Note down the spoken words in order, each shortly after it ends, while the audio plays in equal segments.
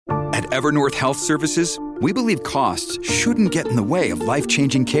At Evernorth Health Services, we believe costs shouldn't get in the way of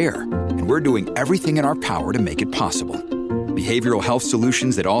life-changing care, and we're doing everything in our power to make it possible. Behavioral health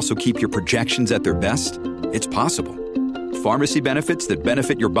solutions that also keep your projections at their best? It's possible. Pharmacy benefits that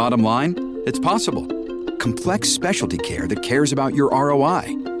benefit your bottom line? It's possible. Complex specialty care that cares about your ROI?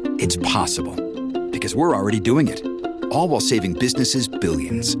 It's possible. Because we're already doing it. All while saving businesses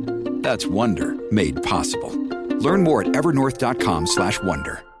billions. That's Wonder made possible. Learn more at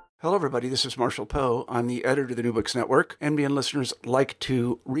evernorth.com/wonder. Hello, everybody. This is Marshall Poe. I'm the editor of the New Books Network. NBN listeners like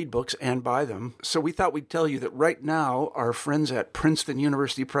to read books and buy them. So we thought we'd tell you that right now, our friends at Princeton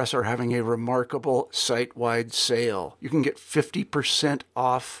University Press are having a remarkable site-wide sale. You can get 50%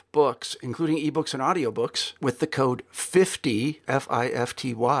 off books, including ebooks and audiobooks, with the code 50,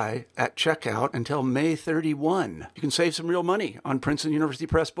 F-I-F-T-Y, at checkout until May 31. You can save some real money on Princeton University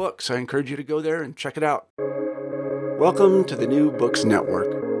Press books. I encourage you to go there and check it out. Welcome to the New Books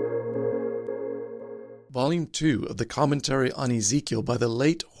Network. Volume 2 of the Commentary on Ezekiel by the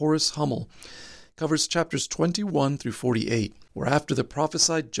late Horace Hummel covers chapters 21 through 48, where after the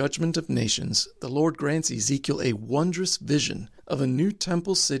prophesied judgment of nations, the Lord grants Ezekiel a wondrous vision of a new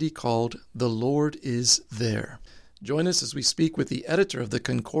temple city called The Lord is There. Join us as we speak with the editor of the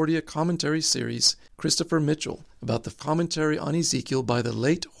Concordia Commentary Series, Christopher Mitchell, about the Commentary on Ezekiel by the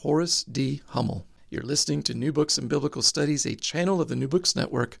late Horace D. Hummel. You're listening to New Books and Biblical Studies, a channel of the New Books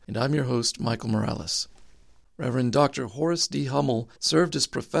Network, and I'm your host, Michael Morales. Reverend Dr. Horace D. Hummel served as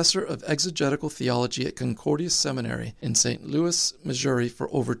professor of exegetical theology at Concordia Seminary in St. Louis, Missouri for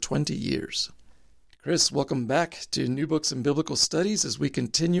over 20 years. Chris, welcome back to New Books and Biblical Studies as we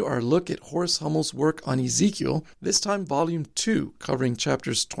continue our look at Horace Hummel's work on Ezekiel, this time Volume 2, covering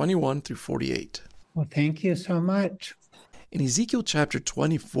chapters 21 through 48. Well, thank you so much. In Ezekiel chapter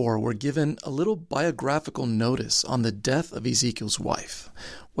 24, we're given a little biographical notice on the death of Ezekiel's wife.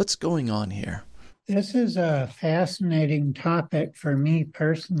 What's going on here? This is a fascinating topic for me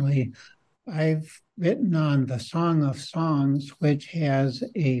personally. I've written on the Song of Songs, which has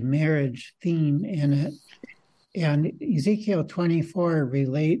a marriage theme in it. And Ezekiel 24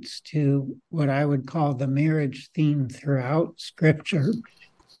 relates to what I would call the marriage theme throughout Scripture.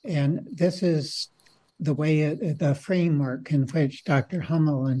 And this is the way, the framework in which Dr.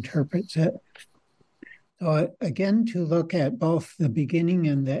 Hummel interprets it. So again, to look at both the beginning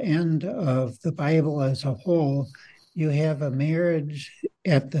and the end of the Bible as a whole, you have a marriage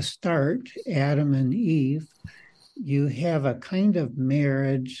at the start, Adam and Eve. You have a kind of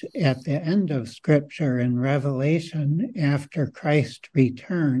marriage at the end of Scripture in Revelation after Christ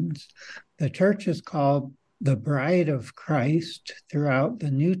returns. The church is called the bride of Christ throughout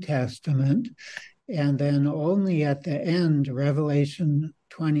the New Testament. And then only at the end, Revelation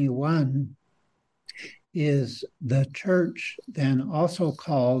 21, is the church then also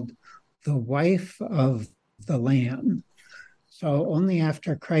called the wife of the Lamb. So only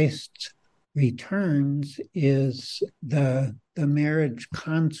after Christ returns is the marriage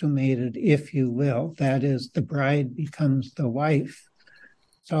consummated, if you will. That is, the bride becomes the wife.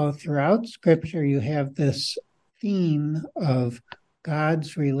 So throughout Scripture, you have this theme of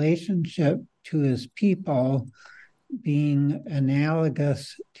God's relationship to his people being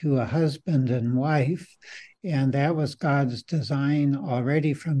analogous to a husband and wife, and that was God's design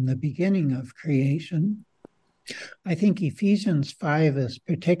already from the beginning of creation. I think Ephesians 5 is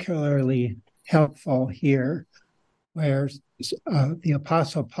particularly helpful here, where the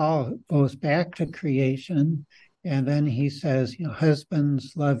Apostle Paul goes back to creation, and then he says,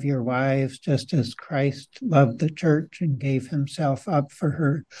 husbands, love your wives just as Christ loved the church and gave himself up for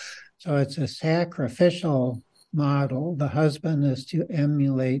her. So it's a sacrificial model. The husband is to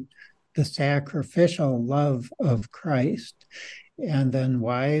emulate the sacrificial love of Christ. And then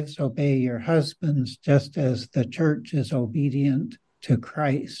wives, obey your husbands just as the church is obedient to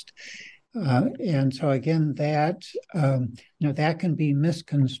Christ. And so again, that can be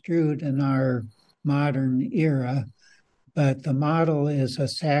misconstrued in our modern era, but the model is a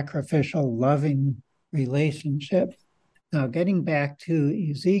sacrificial, loving relationship. Now, getting back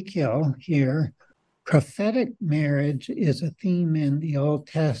to Ezekiel here, prophetic marriage is a theme in the Old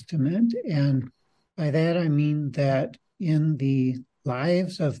Testament, and by that I mean that in the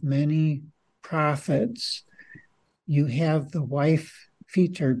lives of many prophets, you have the wife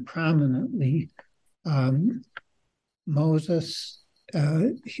featured prominently. Moses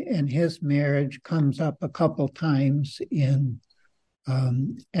and his marriage comes up a couple times in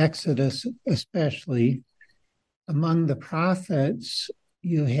Exodus especially. Among the prophets,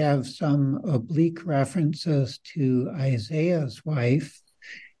 you have some oblique references to Isaiah's wife.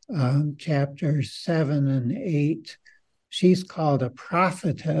 Chapters 7 and 8 she's called a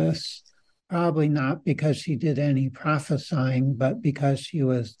prophetess, probably not because she did any prophesying, but because she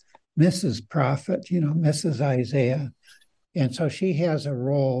was Mrs. Prophet, Mrs. Isaiah. And so she has a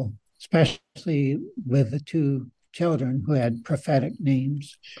role, especially with the two children who had prophetic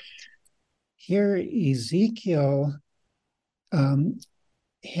names. Here, Ezekiel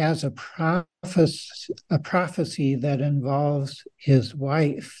has a prophecy that involves his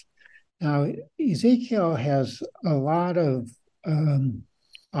wife. Now, Ezekiel has a lot of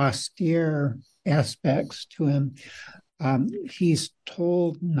austere aspects to him. He's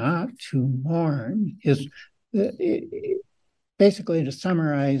told not to mourn. Basically, to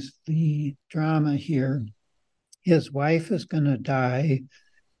summarize the drama here, his wife is going to die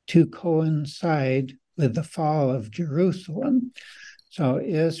to coincide with the fall of Jerusalem. So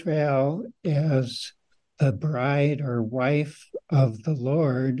Israel, as the bride or wife of the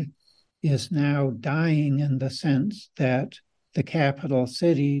Lord, is now dying in the sense that the capital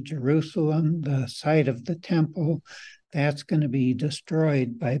city, Jerusalem, the site of the temple, that's going to be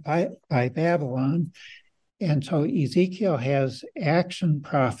destroyed by Babylon. And so Ezekiel has action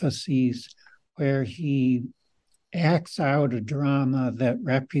prophecies where he acts out a drama that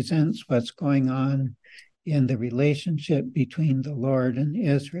represents what's going on in the relationship between the Lord and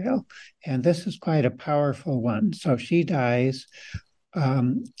Israel. And this is quite a powerful one. So she dies.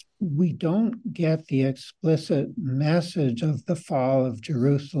 We don't get the explicit message of the fall of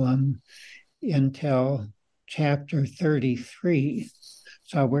Jerusalem until chapter 33.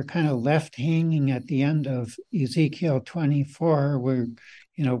 So we're kind of left hanging at the end of Ezekiel 24. We're,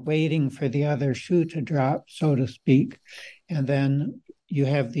 waiting for the other shoe to drop, so to speak. And then you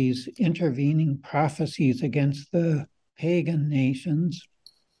have these intervening prophecies against the pagan nations.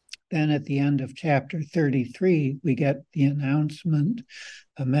 Then at the end of chapter 33, we get the announcement.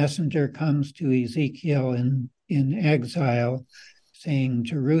 A messenger comes to Ezekiel in exile saying,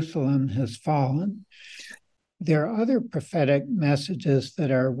 Jerusalem has fallen. There are other prophetic messages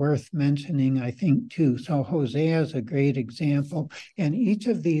that are worth mentioning, I think, too. So Hosea is a great example, and each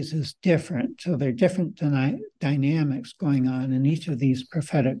of these is different. So there are different dynamics going on in each of these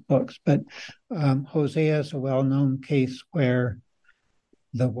prophetic books. But Hosea is a well-known case where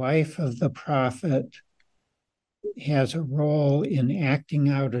the wife of the prophet has a role in acting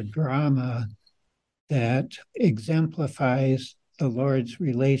out a drama that exemplifies the Lord's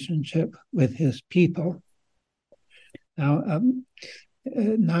relationship with his people. Now,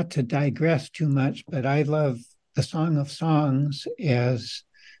 not to digress too much, but I love the Song of Songs as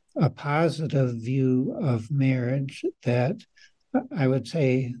a positive view of marriage, that I would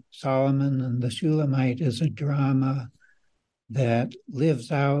say Solomon and the Shulamite is a drama that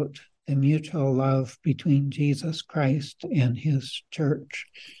lives out the mutual love between Jesus Christ and his church.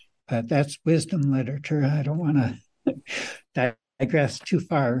 But that's wisdom literature. I don't want to digress too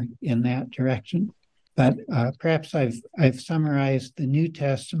far in that direction. But perhaps I've summarized the New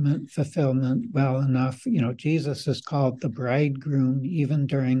Testament fulfillment well enough. Jesus is called the bridegroom even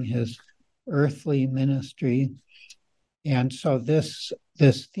during his earthly ministry. And so this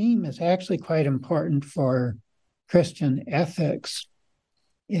theme is actually quite important for Christian ethics,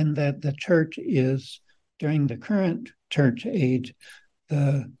 in that the church is, during the current church age,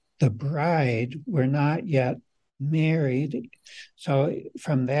 the bride. We're not yet married. So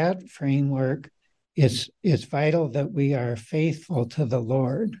from that framework, it's vital that we are faithful to the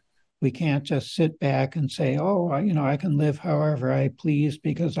Lord. We can't just sit back and say, I can live however I please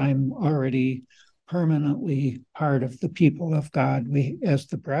because I'm already permanently part of the people of God. We, as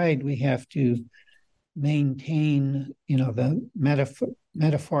the bride, we have to maintain, the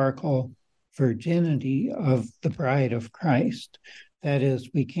metaphorical virginity of the bride of Christ. That is,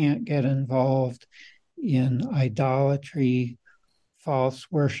 we can't get involved in idolatry, false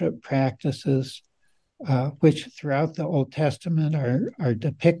worship practices, which throughout the Old Testament are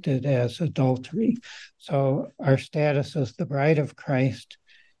depicted as adultery. So our status as the bride of Christ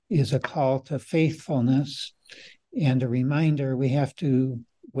is a call to faithfulness and a reminder we have to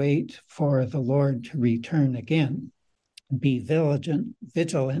wait for the Lord to return again. Be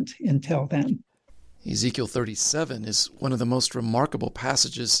vigilant until then. Ezekiel 37 is one of the most remarkable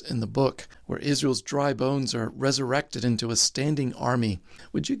passages in the book, where Israel's dry bones are resurrected into a standing army.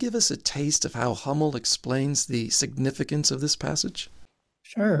 Would you give us a taste of how Hummel explains the significance of this passage?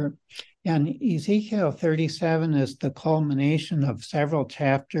 Sure. And Ezekiel 37 is the culmination of several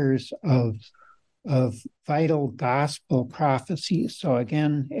chapters of vital gospel prophecies. So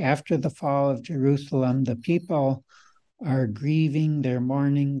again, after the fall of Jerusalem, the people are grieving, they're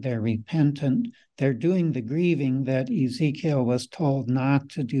mourning, they're repentant. They're doing the grieving that Ezekiel was told not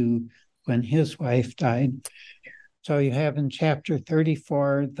to do when his wife died. So you have in chapter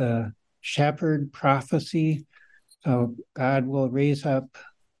 34 the shepherd prophecy. So God will raise up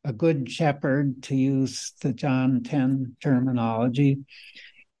a good shepherd, to use the John 10 terminology.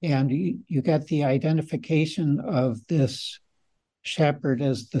 And you get the identification of this shepherd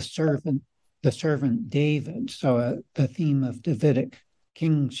as the servant David. So the theme of Davidic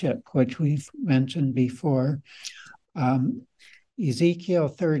kingship, which we've mentioned before. Ezekiel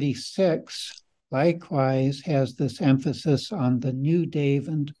 36 likewise has this emphasis on the new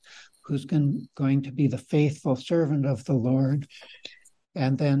David, who's going to be the faithful servant of the Lord.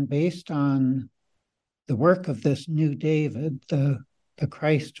 And then based on the work of this new David, the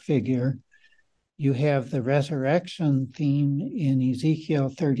Christ figure, you have the resurrection theme in Ezekiel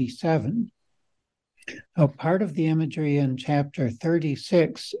 37. Now, part of the imagery in chapter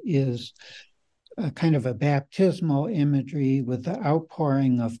 36 is a kind of a baptismal imagery with the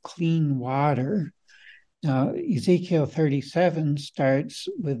outpouring of clean water. Now, Ezekiel 37 starts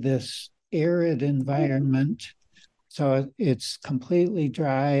with this arid environment. So it's completely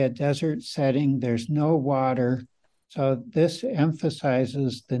dry, a desert setting, there's no water. So this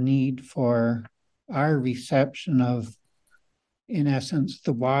emphasizes the need for our reception of, in essence,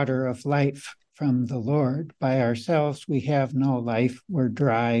 the water of life from the Lord. By ourselves, we have no life. We're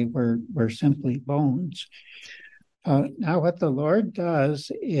dry. We're simply bones. Now, what the Lord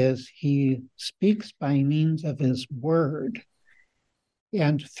does is he speaks by means of his word.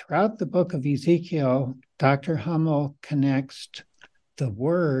 And throughout the book of Ezekiel, Dr. Hummel connects the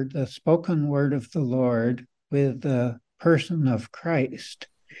word, the spoken word of the Lord, with the person of Christ.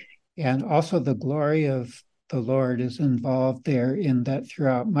 And also the glory of the Lord is involved there, in that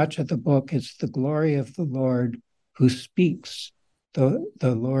throughout much of the book, it's the glory of the Lord who speaks the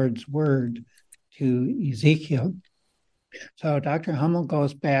Lord's word to Ezekiel. So Dr. Hummel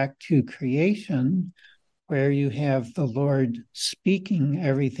goes back to creation, where you have the Lord speaking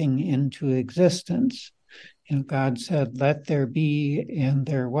everything into existence. God said, "Let there be," and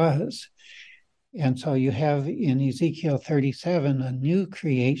there was. And so you have in Ezekiel 37 a new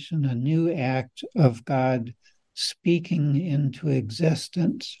creation, a new act of God speaking into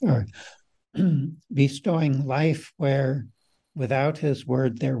existence, or bestowing life where without his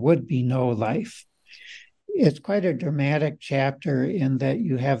word there would be no life. It's quite a dramatic chapter in that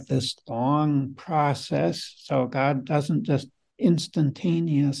you have this long process. So God doesn't just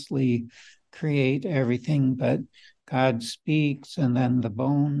instantaneously create everything, but God speaks, and then the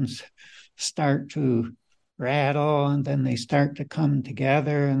bones start to rattle, and then they start to come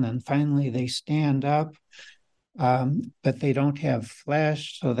together, and then finally they stand up, but they don't have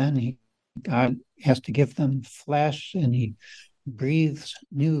flesh. So then God has to give them flesh, and he breathes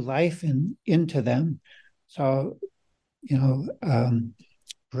new life into them. So,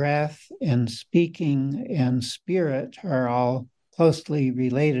 breath and speaking and spirit are all closely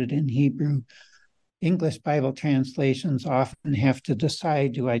related in Hebrew. English Bible translations often have to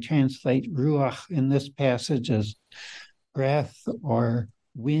decide, do I translate ruach in this passage as breath or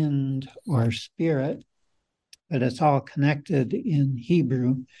wind or spirit? But it's all connected in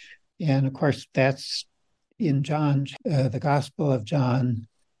Hebrew. And of course, that's in John, the Gospel of John,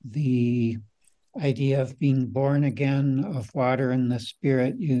 the idea of being born again of water and the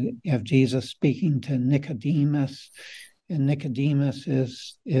Spirit. You have Jesus speaking to Nicodemus, and Nicodemus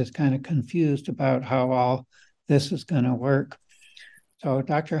is kind of confused about how all this is going to work. So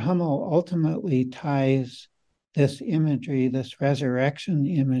Dr. Hummel ultimately ties this imagery, this resurrection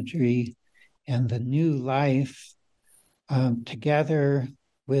imagery, and the new life together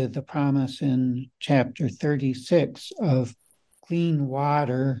with the promise in chapter 36 of clean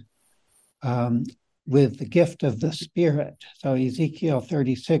water with the gift of the Spirit. So Ezekiel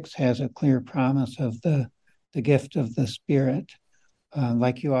 36 has a clear promise of the gift of the Spirit,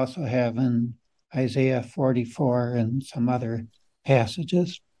 like you also have in Isaiah 44 and some other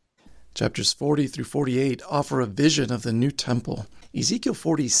passages. Chapters 40 through 48 offer a vision of the new temple. Ezekiel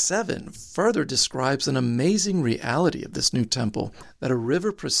 47 further describes an amazing reality of this new temple, that a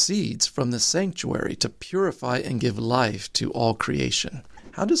river proceeds from the sanctuary to purify and give life to all creation.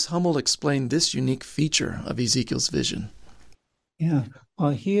 How does Hummel explain this unique feature of Ezekiel's vision? Yeah,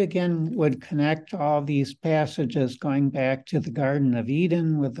 well, he again would connect all these passages going back to the Garden of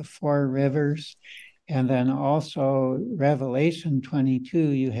Eden with the 4 rivers. And then also Revelation 22,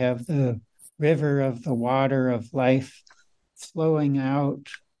 you have the river of the water of life flowing out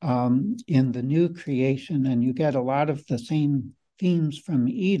in the new creation. And you get a lot of the same themes from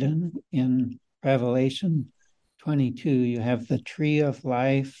Eden in Revelation 22. You have the tree of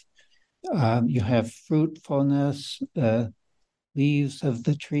life, you have fruitfulness, the leaves of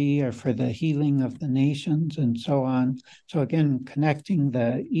the tree are for the healing of the nations, and so on. So again, connecting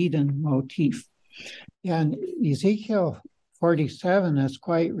the Eden motif. And Ezekiel 47 is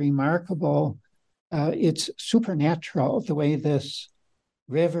quite remarkable. It's supernatural, the way this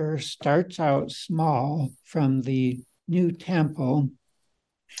river starts out small from the new temple.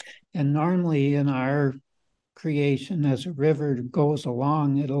 And normally in our creation, as a river goes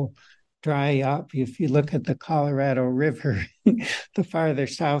along, it'll dry up. If you look at the Colorado River, the farther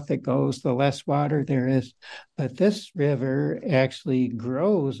south it goes, the less water there is. But this river actually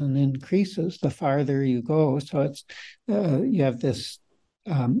grows and increases the farther you go. So it's you have this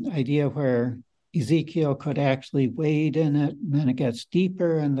idea where Ezekiel could actually wade in it, and then it gets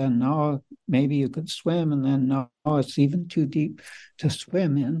deeper, and then no, maybe you could swim, and then no, it's even too deep to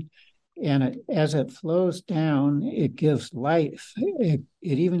swim in. And as it flows down, it gives life. It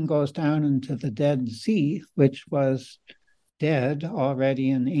even goes down into the Dead Sea, which was dead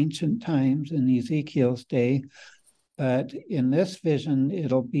already in ancient times in Ezekiel's day. But in this vision,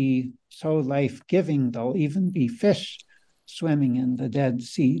 it'll be so life-giving, there'll even be fish swimming in the Dead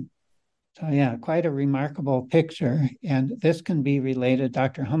Sea. So yeah, quite a remarkable picture. And this can be related,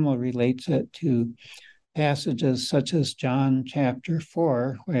 Dr. Hummel relates it to passages such as John chapter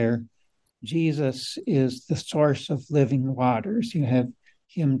 4, where Jesus is the source of living waters. You have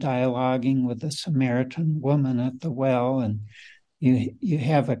him dialoguing with the Samaritan woman at the well, and you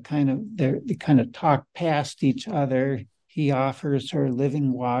have a kind of, they kind of talk past each other. He offers her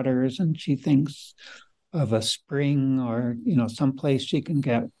living waters, and she thinks of a spring or, someplace she can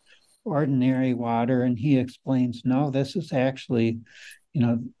get ordinary water. And he explains, no, this is actually,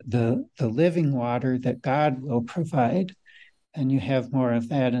 the living water that God will provide. And you have more of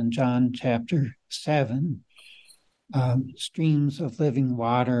that in John chapter 7. Streams of living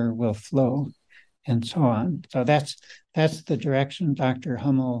water will flow, and so on. So that's the direction Dr.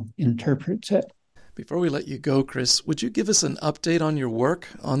 Hummel interprets it. Before we let you go, Chris, would you give us an update on your work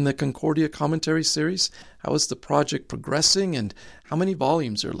on the Concordia commentary series? How is the project progressing, and how many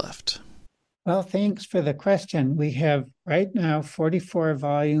volumes are left? Well, thanks for the question. We have right now 44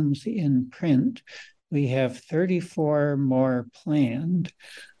 volumes in print. We have 34 more planned.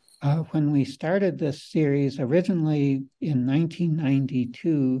 When we started this series, originally in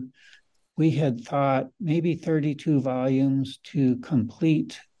 1992, we had thought maybe 32 volumes to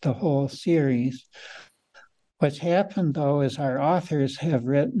complete the whole series. What's happened, though, is our authors have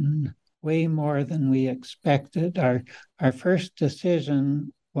written way more than we expected. Our first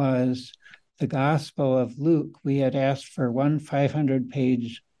decision was the Gospel of Luke. We had asked for one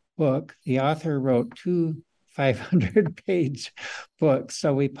 500-page book. The author wrote two 500-page books,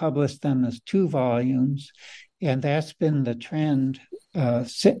 so we published them as 2 volumes, and that's been the trend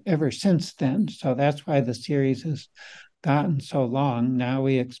ever since then. So that's why the series has gotten so long. Now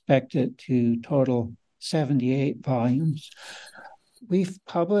we expect it to total 78 volumes. We've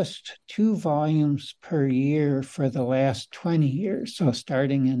published 2 volumes per year for the last 20 years, so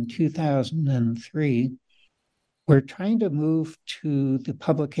starting in 2003. We're trying to move to the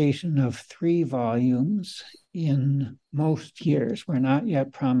publication of 3 volumes in most years. We're not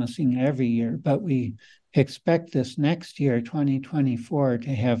yet promising every year, but we expect this next year, 2024, to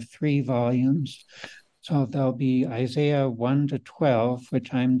have 3 volumes. So there'll be Isaiah 1 to 12,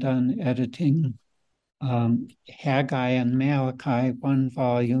 which I'm done editing, Haggai and Malachi, 1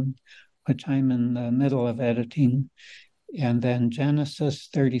 volume, which I'm in the middle of editing, and then Genesis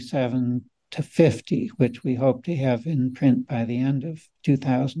 37 to 50, which we hope to have in print by the end of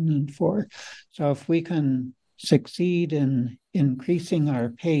 2004. So if we can succeed in increasing our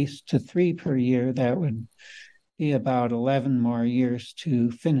pace to 3 per year, that would be about 11 more years to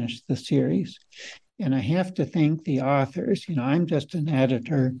finish the series. And I have to thank the authors. I'm just an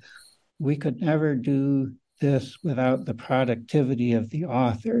editor. We could never do this without the productivity of the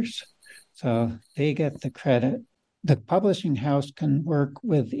authors. So they get the credit. The publishing house can work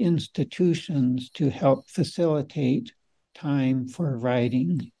with institutions to help facilitate time for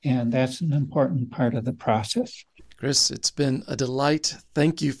writing, and that's an important part of the process. Chris, it's been a delight.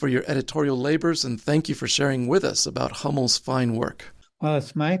 Thank you for your editorial labors, and thank you for sharing with us about Hummel's fine work. Well,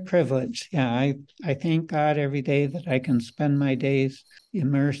 it's my privilege. Yeah, I thank God every day that I can spend my days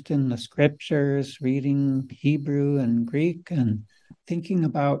immersed in the scriptures, reading Hebrew and Greek, and thinking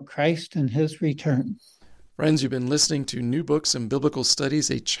about Christ and his return. Friends, you've been listening to New Books and Biblical Studies,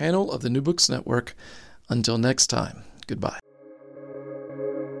 a channel of the New Books Network. Until next time, goodbye.